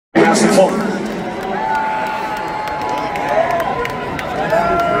have some fun.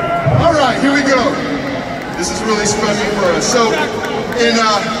 All right, here we go. This is really special for us. So, in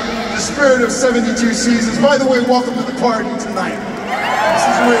the spirit of 72 seasons, by the way, welcome to the party tonight. This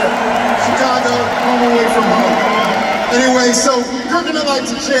is real. Chicago, home away from home. Anyway, so Kirk and I like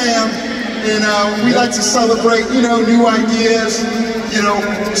to jam, and we like to celebrate, you know, new ideas, you know,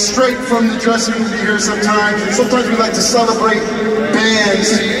 straight from the dressing room here sometimes. And sometimes we like to celebrate bands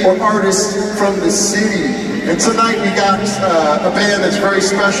or artists from the city. And tonight we got a band that's very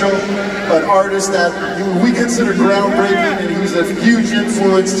special, an artist that we consider groundbreaking, and who's a huge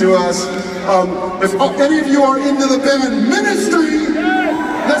influence to us. If any of you are into the band Ministry,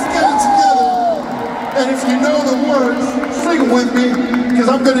 let's get it together. And if you know the words, sing with me, because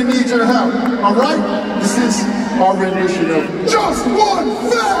I'm going to need your help. All right? This is our rendition of Just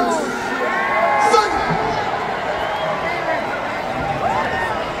One Fact. Sing.